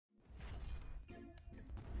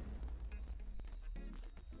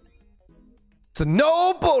It's a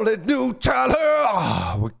no bullet Nuke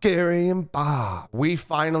challenge with Gary and Bob. We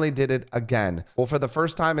finally did it again. Well, for the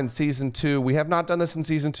first time in season 2, we have not done this in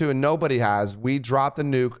season 2 and nobody has. We dropped the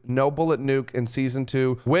nuke, no bullet nuke in season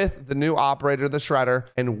 2 with the new operator, the shredder,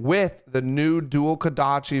 and with the new dual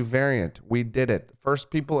Kodachi variant. We did it. First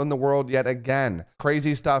people in the world yet again.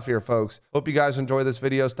 Crazy stuff here, folks. Hope you guys enjoy this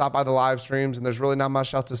video. Stop by the live streams, and there's really not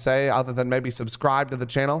much else to say other than maybe subscribe to the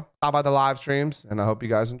channel. Stop by the live streams, and I hope you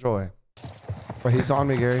guys enjoy. But he's on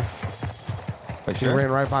me, Gary. Wait, He sure? ran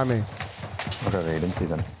right by me. Okay, you didn't see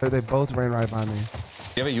them. They both ran right by me.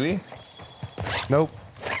 You have a UE? Nope.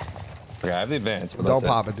 Okay, I have the advance, but Don't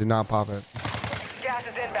that's pop it. Do not pop it. Gas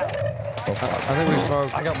is inbound. I think we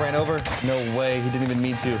smoked. I got ran over. No way. He didn't even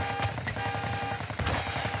mean to.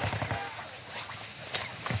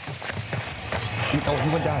 Oh, he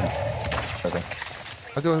went down. Okay.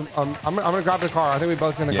 I'm gonna grab the car. I think we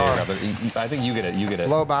both get in the car. Yeah, I think you get it. You get it.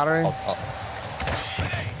 Low battery.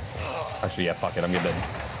 Actually, yeah, fuck it. I'm getting it.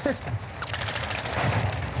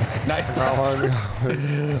 Nice.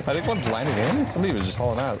 I think one's landing in. Somebody was just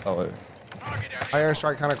hauling out. Oh, wait. I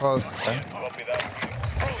airstrike kind of close. Okay.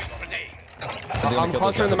 I'm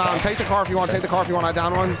clustering the mountain. Take the car if you want. Take the car if you want. I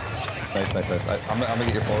down one. Nice, nice, nice. I'm gonna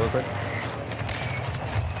get your floor real quick.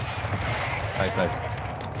 Nice, nice.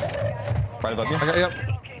 Right above you. Okay, yep.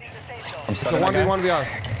 I'm It's a stunned. 1v1 vs.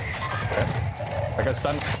 Okay. I got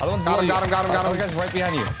stunned. Other one's Got him, below got him, got him, got you. him. Other guy's right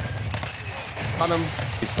behind you. On him.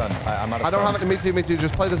 He's stunned. I'm out of I don't have stuns. it. Me too.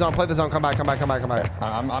 Just play the zone. Play the zone. Come back. Come back. Come back. Come back.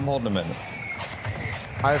 I'm holding him in.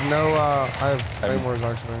 I have no. I have claymores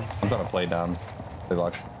actually. I'm trying to play down. Good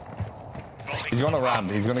luck. He's going around.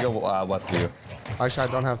 He's gonna go west of you. Actually,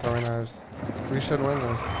 I don't have throwing knives. We should win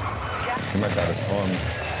this. He might try to storm.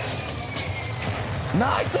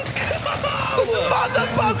 Nice! Let's go! Let's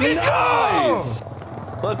motherfucking Nice!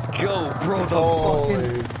 Let's go, bro.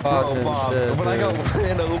 Holy fucking Bob. shit, When I got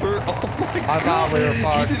ran over, oh my god. I thought we were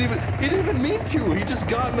fucked. He didn't even mean to. He just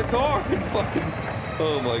got in the car and fucking.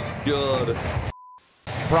 Oh my god.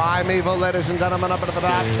 Primeval, ladies and gentlemen, up at the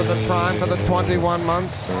back for the prime for the 21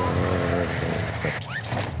 months.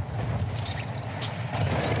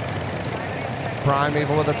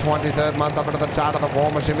 Primeval with the 23rd month up into the chat of the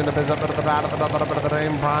war machine in the biz up into the rat of the up into the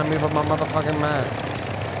name. Primeval, my motherfucking man.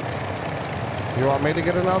 You want me to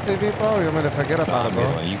get an LTV, bro? You want me to forget about it,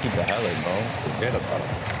 bro? You keep the hell in, bro. Forget about it.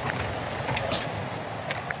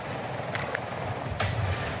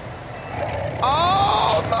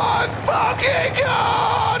 Oh my fucking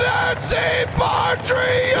god! It's a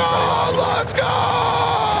Patreon! Let's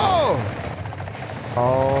go!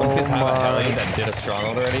 Some kids have a heli my. that did a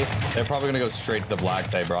stronghold already. They're probably gonna go straight to the black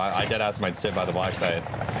site, bro. I dead ass might sit by the black site.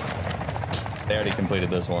 They already completed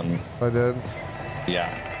this one. I did.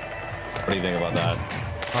 Yeah. What do you think about that?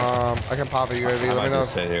 I can pop a UAV. I Let might me know.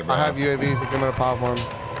 just sit here, bro. I have UAVs if you're gonna pop one.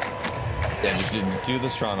 Yeah, just do the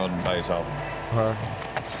stronghold by yourself.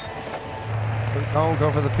 Don't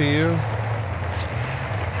go for the PU.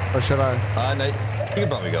 Or should I? No, you can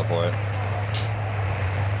probably go for it.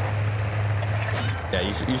 Yeah,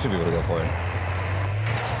 you should be able to go for it.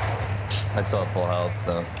 I still have full health,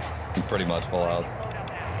 so I'm pretty much full health.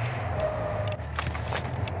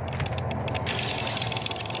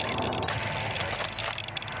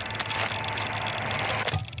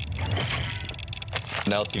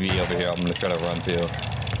 An LTV over here, I'm gonna try to run too.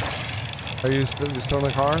 Are you still in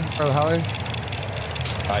the car? Or the heli?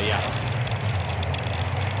 Yeah.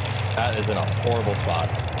 That is in a horrible spot.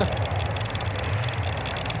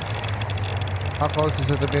 How close is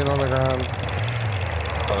it to being on the ground?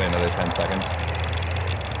 Probably another 10 seconds.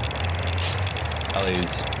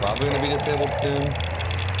 Ellie's probably gonna be disabled soon.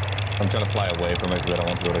 I'm trying to fly away from it because I don't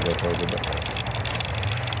want to be able to go towards it. But...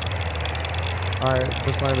 Alright,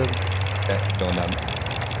 just landed. Okay, going down.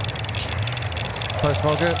 Can I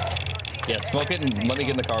smoke it? Yeah, smoke it and let me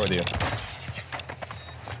get in the car with you.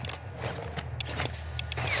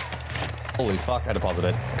 Holy fuck, I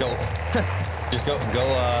deposited it. Go. Just go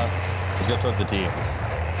towards the T.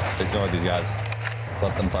 Ignore these guys.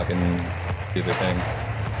 Let them fucking do their thing.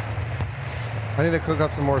 I need to cook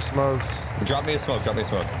up some more smokes. Drop me a smoke, drop me a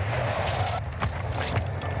smoke.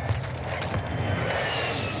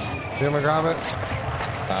 You want me to grab it?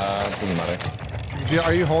 Doesn't matter.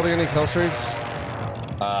 Are you holding any kill streaks?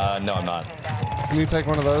 No, I'm not. Can you take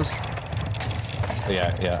one of those?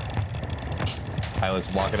 Yeah, yeah. Alright,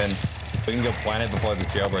 let's walk it in. If we can go plant it before the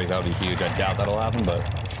jailbreak, that would be huge. I doubt that'll happen, but...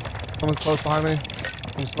 Someone's close behind me.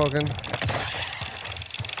 I'm smoking.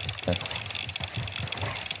 Okay.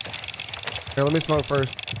 Here, let me smoke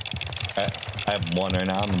first. I have one right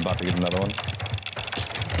now. I'm about to get another one.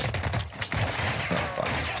 Oh,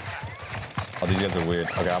 fuck. Oh, these guys are weird.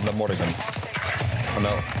 Okay, I'm gonna mortar them. Oh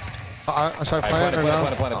no. Should I plant or no?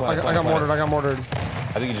 I got mortared. I got mortared.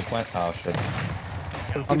 I think you just plant. Oh shit.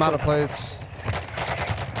 I'm out of plates.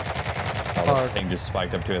 Oh, that thing just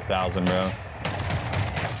spiked up to 1,000, bro.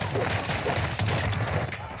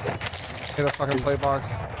 Hit a fucking plate box.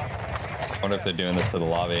 I wonder if they're doing this to the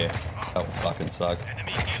lobby. That would fucking suck.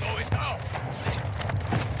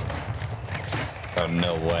 Oh,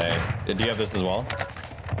 no way. Do you have this as well?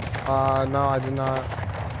 No, I did not.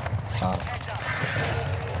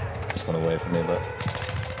 Just went away from me, but...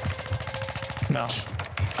 No.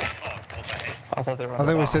 I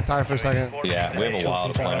think we sit tight for a second. Yeah, we have a while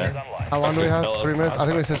to plan it. How long do we have? 3 minutes? I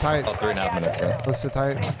think we sit tight. Oh, 3.5 minutes, yeah. Let's sit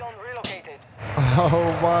tight.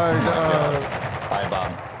 Oh my god. Alright,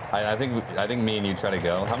 Bob. I think me and you try to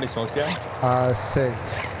go. How many smokes do you have?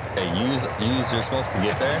 6. Hey, use your smokes to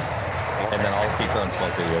get there, and then I'll keep throwing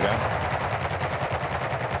smokes at you, okay?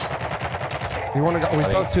 You want to go? We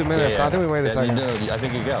still have 2 minutes. Yeah. I think we wait a second. No, I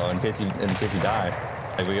think you go in case you die.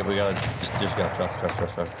 Like we gotta just go trust.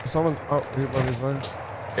 Someone's he went his way.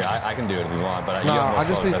 Yeah, I can do it if you want, but No, I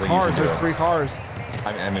just these cars. There's 3 cars.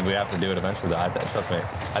 I mean, we have to do it eventually. Trust me.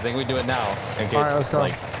 I think we do it now in case, all right, let's go.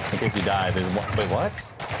 like, in case you die. Wait, what?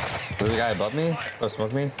 There's a guy above me? Oh,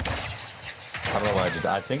 smoke me? I don't know what I did.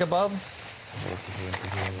 I think above?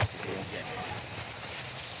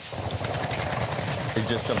 He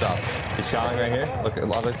just jumped out. He's shouting right here. Look, on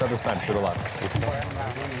the other side of this fence to the left.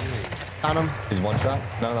 Got him. He's one shot?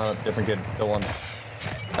 No, different kid. Still one.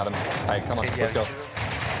 Got him. Alright, come on. Let's go.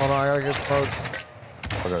 Hold on, I gotta get smoked.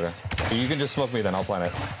 Okay. You can just smoke me then. I'll plant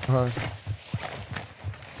it.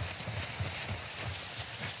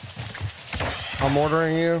 I'm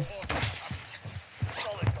ordering you.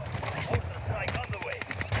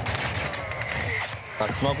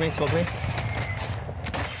 Smoke me.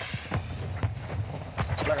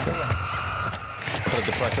 Put a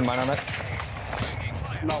depression mine on it.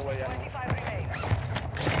 No way.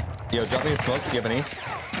 Yo, drop me a smoke. Do you have any?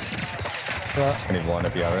 Yeah. I need one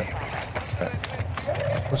if you have it. Okay.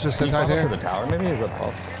 Let's just sit Can you tight pop up here. to the tower maybe? Is that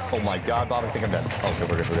possible? Oh my god, Bob, I think I'm dead. Oh, okay,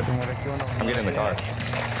 we're good. I'm getting in the car.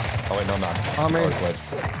 Oh wait, no, I'm not. On me. Oh, it's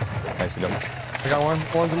glitched. Nice, we done. I got one.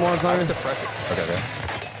 One's more on me. Okay.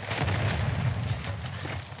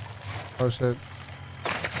 Oh shit.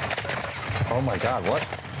 Oh my god, what?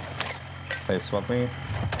 They smoke me.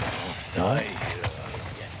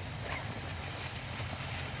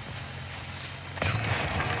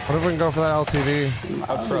 What if we can go for that LTV?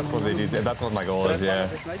 How trustworthy do you think? That's what my goal is, yeah.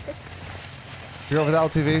 You go for the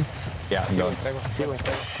LTV? Yeah, I'm going.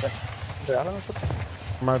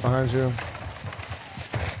 I'm right behind you.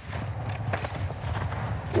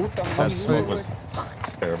 That smoke was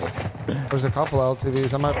terrible. There's a couple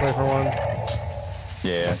LTVs. I might play for one.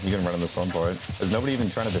 Yeah, you can run on this one for it. Is nobody even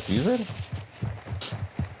trying to defuse it?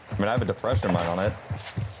 I mean, I have a depression mine on it.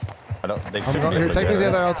 They should be able Here, to take get me the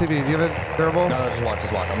it. other LTV. Do you have it durable? No, just walk.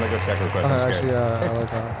 I'm gonna go check real quick. I'm scared. Actually, yeah, I like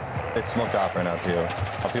that. It's smoked off right now too.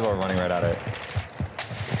 Oh, people are running right at it.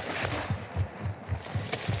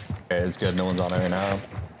 Okay, it's good. No one's on it right now.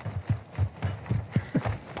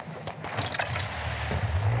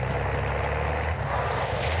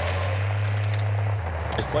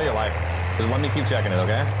 Just play your life. Just let me keep checking it,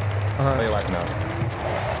 okay? Play your life now.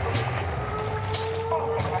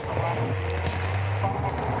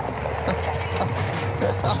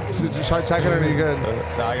 Should I check it or are you good?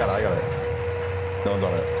 No, I got it. No one's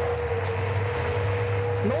on it.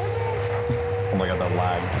 Oh my god, that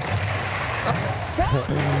lag.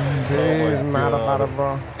 He's mad about it,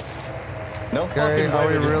 bro. No Gary, fucking way are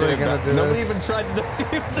we we're just really doing gonna that. do Nobody this? even tried to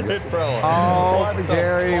defuse it, bro. Oh, What the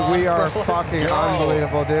Gary, fuck? we are fucking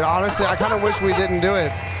unbelievable, dude. Honestly, I kind of wish we didn't do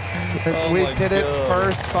it. Oh We my did it God.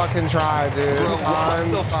 first fucking try, dude. Bro,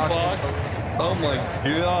 what the fuck? fucking- Oh my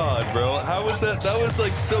god, bro. How was that? That was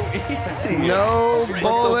like so easy. No What the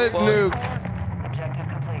bullet fuck? nuke.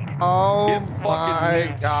 Oh Get my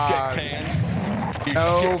fucking god. shit cans. You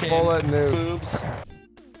No shit can bullet nuke. boobs.